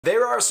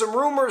There are some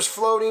rumors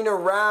floating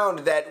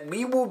around that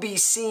we will be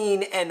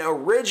seeing an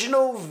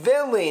original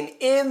villain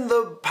in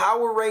the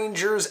Power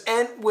Rangers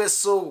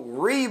Entwistle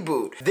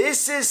reboot.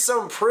 This is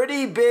some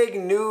pretty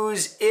big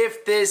news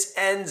if this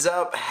ends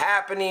up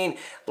happening.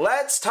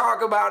 Let's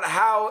talk about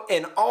how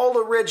an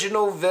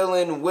all-original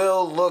villain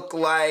will look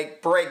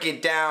like. Break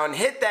it down.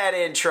 Hit that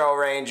intro,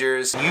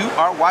 Rangers. You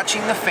are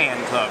watching the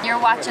Fan Club. You're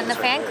watching the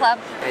Fan Club.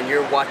 And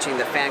you're watching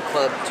the Fan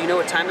Club. Do you know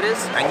what time it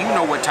is? And you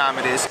know what time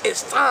it is.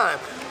 It's time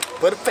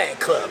for the Fan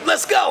Club.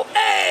 Let's go.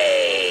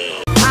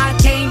 Hey! I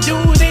can't do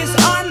this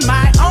on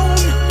my own,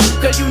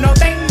 cause you know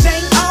things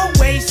ain't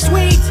always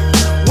sweet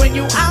when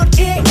you out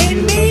here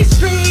in these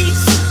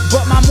streets.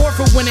 But my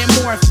morpher when it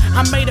morphed,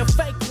 I made a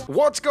fake.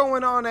 What's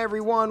going on,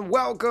 everyone?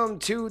 Welcome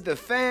to the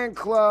Fan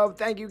Club.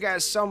 Thank you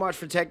guys so much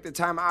for taking the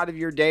time out of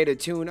your day to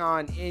tune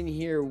on in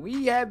here.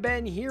 We have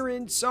been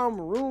hearing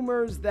some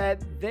rumors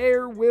that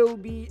there will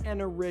be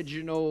an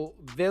original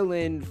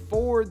villain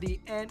for the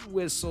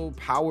Entwistle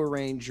Power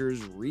Rangers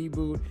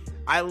reboot.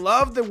 I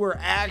love that we're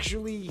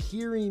actually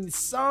hearing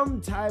some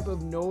type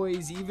of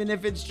noise, even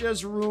if it's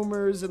just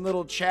rumors and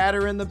little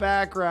chatter in the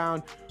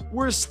background.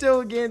 We're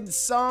still getting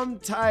some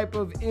type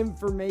of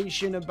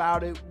information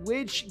about it,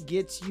 which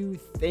gets you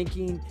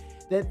thinking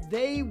that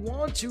they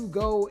want to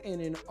go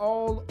in an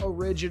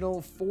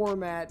all-original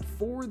format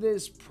for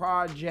this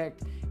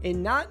project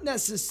and not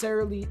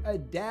necessarily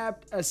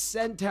adapt a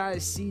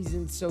Sentai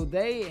season so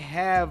they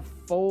have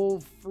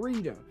full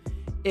freedom.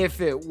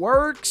 If it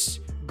works,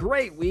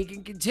 great, we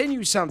can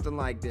continue something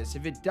like this.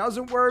 If it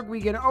doesn't work, we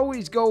can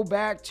always go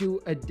back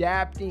to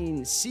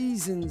adapting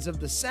seasons of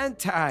the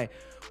Sentai.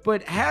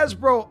 But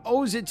Hasbro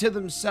owes it to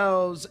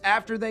themselves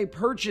after they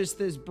purchased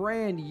this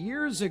brand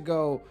years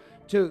ago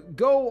to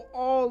go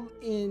all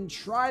in,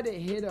 try to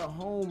hit a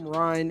home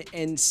run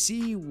and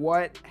see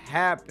what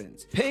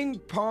happens. Ping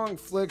Pong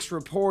Flicks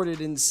reported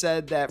and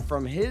said that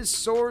from his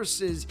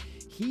sources,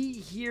 he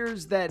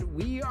hears that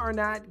we are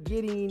not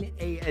getting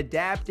a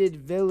adapted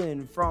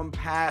villain from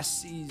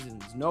past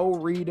seasons. No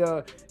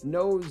Rita,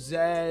 no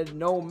Zed,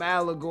 no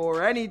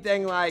Malagor,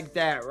 anything like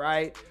that,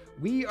 right?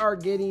 We are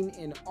getting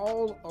an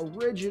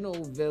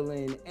all-original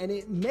villain, and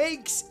it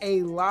makes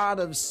a lot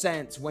of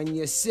sense when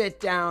you sit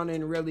down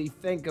and really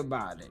think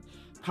about it.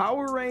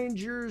 Power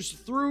Rangers,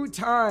 through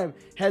time,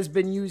 has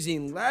been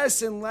using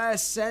less and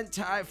less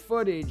Sentai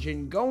footage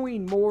and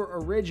going more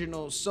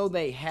original so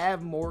they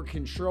have more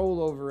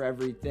control over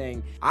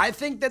everything. I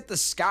think that the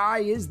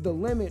sky is the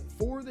limit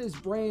for this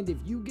brand if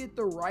you get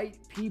the right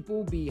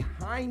people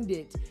behind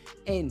it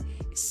and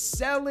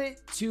sell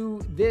it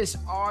to this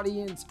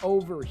audience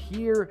over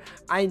here.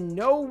 I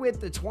know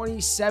with the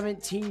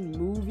 2017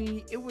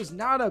 movie, it was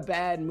not a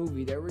bad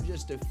movie. There were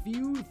just a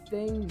few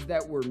things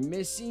that were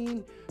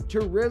missing to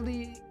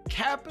really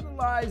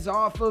capitalize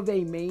off of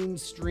a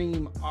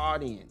mainstream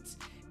audience.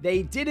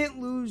 They didn't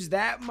lose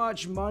that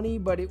much money,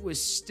 but it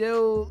was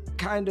still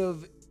kind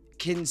of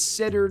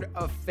considered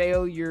a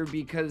failure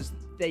because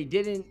they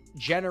didn't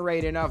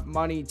generate enough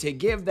money to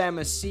give them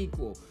a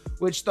sequel,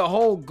 which the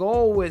whole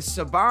goal with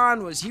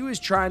Saban was he was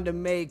trying to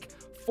make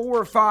 4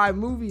 or 5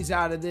 movies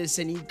out of this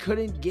and he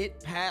couldn't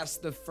get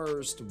past the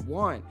first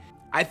one.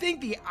 I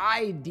think the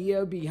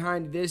idea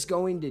behind this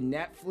going to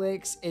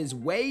Netflix is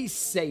way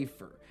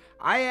safer.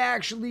 I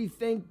actually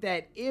think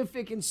that if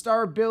it can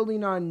start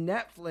building on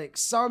Netflix,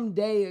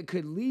 someday it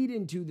could lead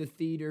into the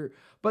theater,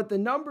 but the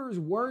numbers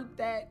weren't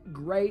that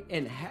great,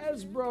 and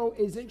Hasbro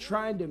isn't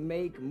trying to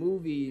make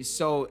movies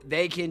so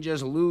they can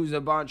just lose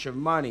a bunch of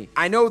money.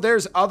 I know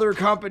there's other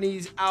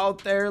companies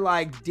out there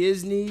like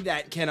Disney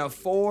that can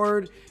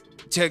afford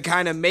to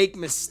kind of make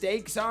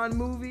mistakes on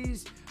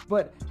movies,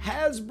 but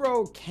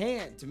Hasbro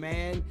can't,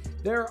 man.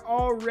 They're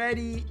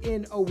already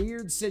in a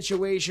weird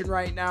situation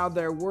right now.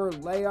 There were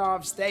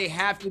layoffs. They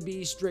have to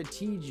be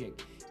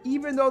strategic.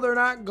 Even though they're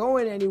not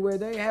going anywhere,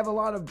 they have a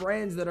lot of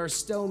brands that are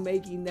still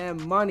making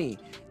them money.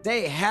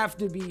 They have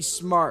to be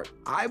smart.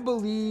 I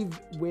believe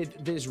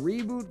with this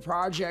reboot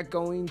project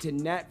going to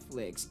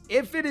Netflix,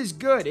 if it is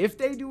good, if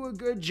they do a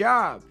good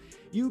job,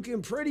 you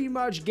can pretty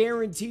much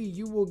guarantee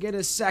you will get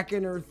a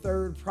second or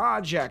third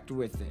project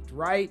with it,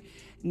 right?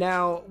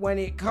 Now, when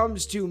it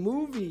comes to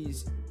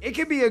movies, it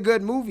could be a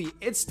good movie.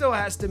 It still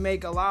has to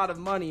make a lot of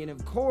money. And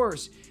of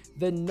course,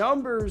 the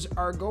numbers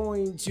are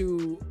going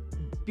to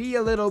be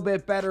a little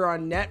bit better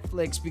on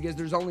Netflix because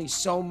there's only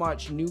so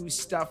much new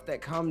stuff that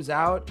comes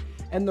out.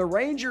 And the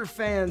Ranger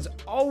fans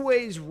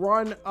always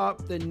run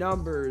up the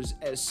numbers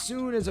as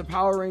soon as a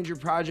Power Ranger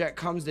project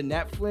comes to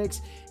Netflix.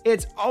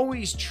 It's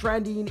always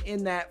trending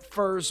in that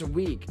first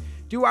week.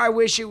 Do I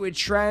wish it would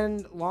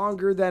trend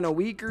longer than a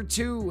week or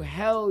two?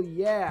 Hell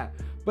yeah.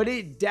 But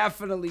it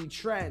definitely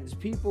trends.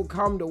 People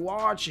come to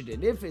watch it.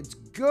 And if it's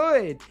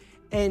good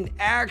and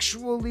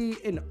actually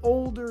an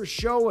older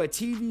show, a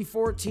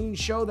TV-14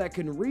 show that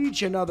can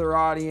reach another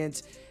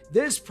audience,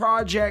 this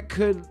project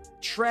could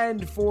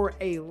trend for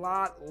a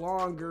lot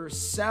longer,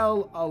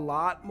 sell a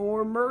lot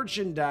more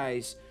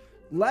merchandise.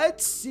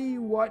 Let's see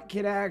what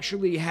can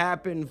actually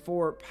happen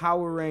for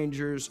Power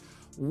Rangers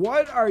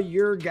What are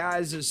your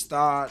guys'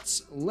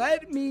 thoughts?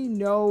 Let me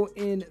know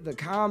in the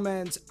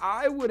comments.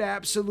 I would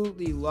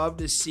absolutely love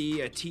to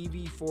see a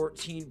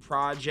TV-14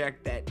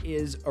 project that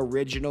is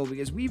original,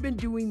 because we've been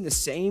doing the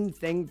same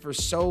thing for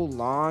so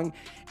long,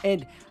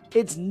 and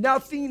it's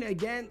nothing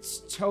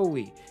against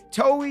Toei.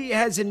 Toei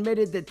has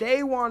admitted that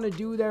they want to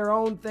do their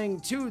own thing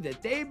too,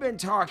 that they've been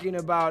talking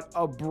about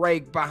a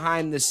break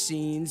behind the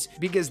scenes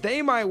because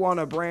they might want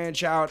to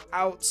branch out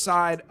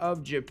outside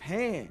of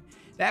Japan.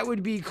 That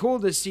would be cool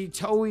to see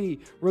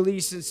Toei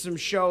releasing some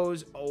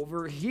shows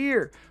over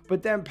here.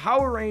 But then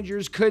Power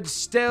Rangers could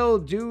still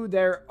do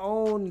their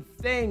own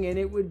thing and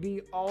it would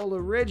be all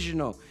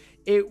original.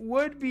 It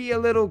would be a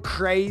little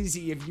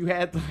crazy if you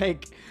had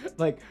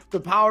like the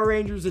Power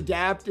Rangers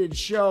adapted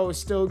show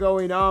still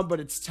going on, but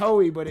it's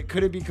Toei, but it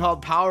couldn't be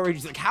called Power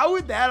Rangers. Like, how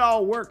would that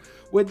all work?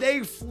 Would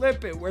they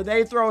flip it where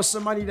they throw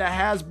some money to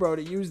Hasbro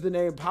to use the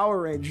name Power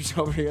Rangers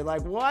over here?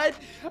 Like, what?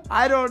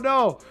 I don't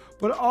know.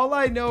 But all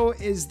I know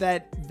is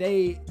that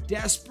they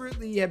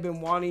desperately have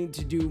been wanting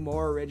to do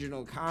more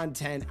original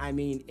content. I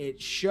mean,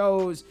 it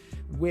shows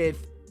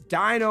with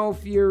Dino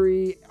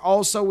Fury,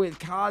 also with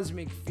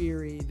Cosmic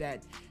Fury,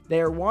 that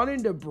they're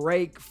wanting to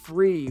break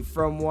free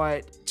from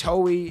what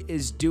Toei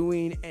is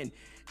doing. And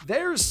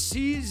their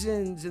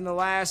seasons in the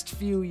last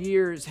few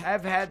years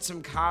have had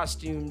some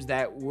costumes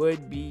that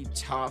would be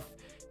tough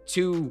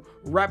to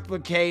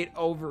replicate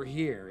over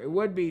here. It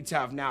would be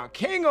tough. Now,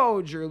 King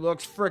Oger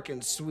looks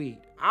freaking sweet.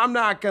 I'm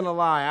not gonna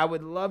lie. I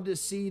would love to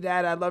see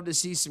that. I'd love to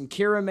see some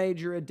Kira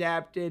Major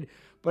adapted,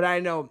 but I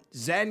know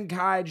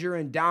Zenkaiger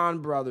and Don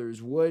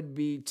Brothers would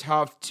be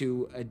tough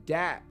to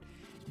adapt.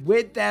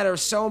 With that are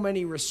so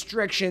many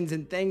restrictions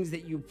and things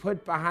that you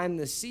put behind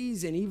the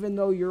season. Even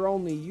though you're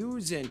only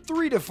using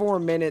 3 to 4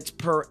 minutes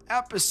per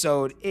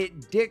episode,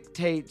 it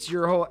dictates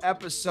your whole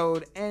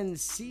episode and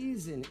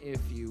season, if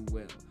you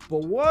will.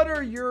 But what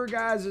are your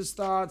guys'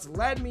 thoughts?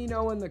 Let me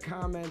know in the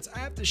comments. I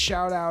have to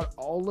shout out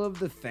all of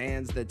the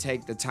fans that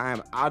take the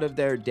time out of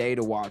their day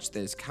to watch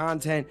this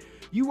content.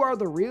 You are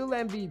the real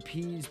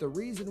MVPs, the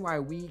reason why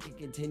we can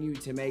continue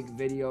to make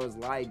videos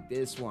like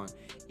this one.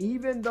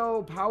 Even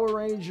though Power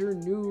Ranger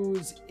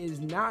news is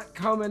not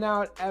coming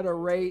out at a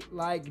rate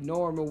like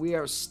normal, we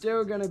are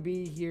still going to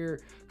be here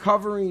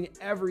covering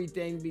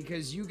everything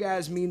because you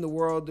guys mean the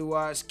world to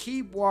us.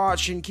 Keep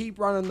watching, keep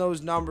running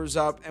those numbers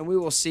up, and we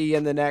will see you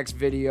in the next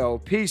video.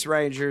 Peace,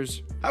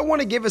 Rangers. I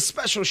want to give a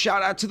special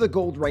shout out to the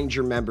Gold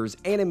Ranger members: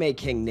 Anime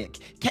King Nick,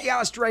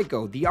 Chaos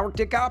Draco, the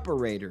Arctic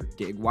Operator,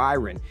 Dig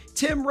Wyron,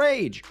 Tim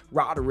Rage,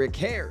 Roderick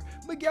Hare,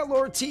 Miguel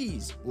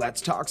Ortiz, Let's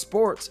Talk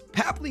Sports,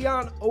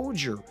 Papillon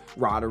Oger,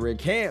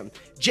 Roderick Ham,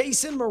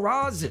 Jason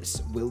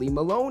Morazes, Willie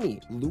Maloney,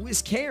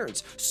 Louis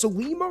Cairns,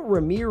 Solima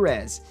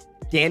Ramirez,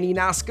 Danny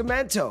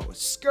Nascimento,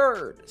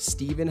 Skird,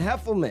 Stephen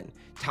Heffelman,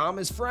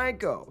 Thomas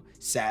Franco,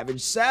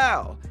 Savage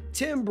Sal,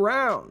 Tim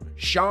Brown,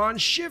 Sean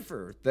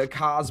Schiffer, The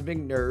Cosmic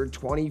Nerd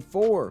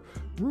 24,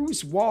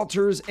 Bruce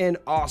Walters, and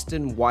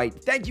Austin White.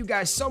 Thank you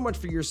guys so much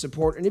for your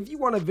support, and if you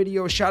want a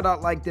video shout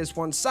out like this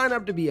one, sign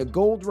up to be a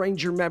Gold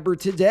Ranger member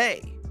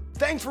today.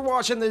 Thanks for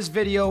watching this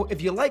video.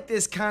 If you like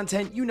this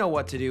content, you know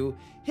what to do.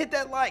 Hit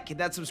that like, hit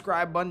that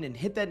subscribe button, and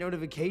hit that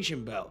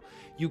notification bell.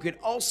 You can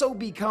also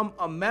become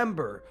a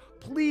member.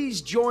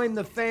 Please join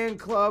the fan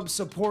club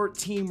support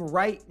team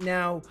right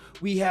now.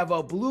 We have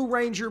a Blue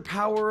Ranger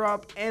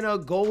power-up and a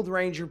Gold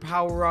Ranger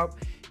power-up.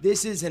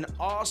 This is an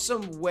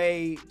awesome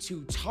way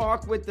to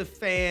talk with the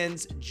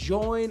fans.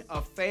 Join a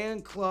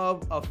fan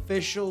club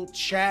official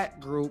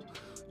chat group.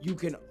 You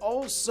can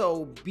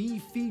also be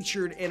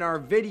featured in our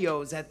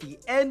videos. At the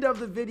end of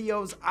the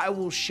videos, I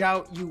will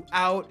shout you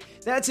out.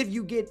 That's if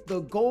you get the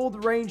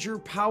Gold Ranger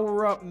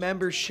Power-Up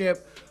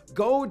membership.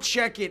 Go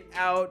check it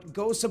out.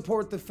 Go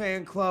support the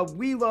fan club.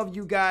 We love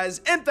you guys,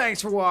 and thanks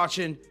for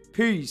watching.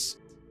 Peace.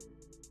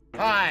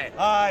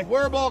 Hi,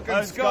 we're Bulk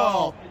and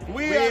Skull.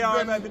 We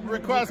have been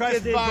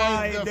requested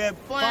by the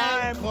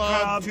fan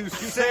club to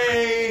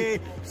say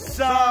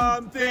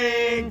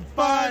something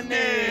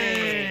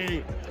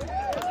funny.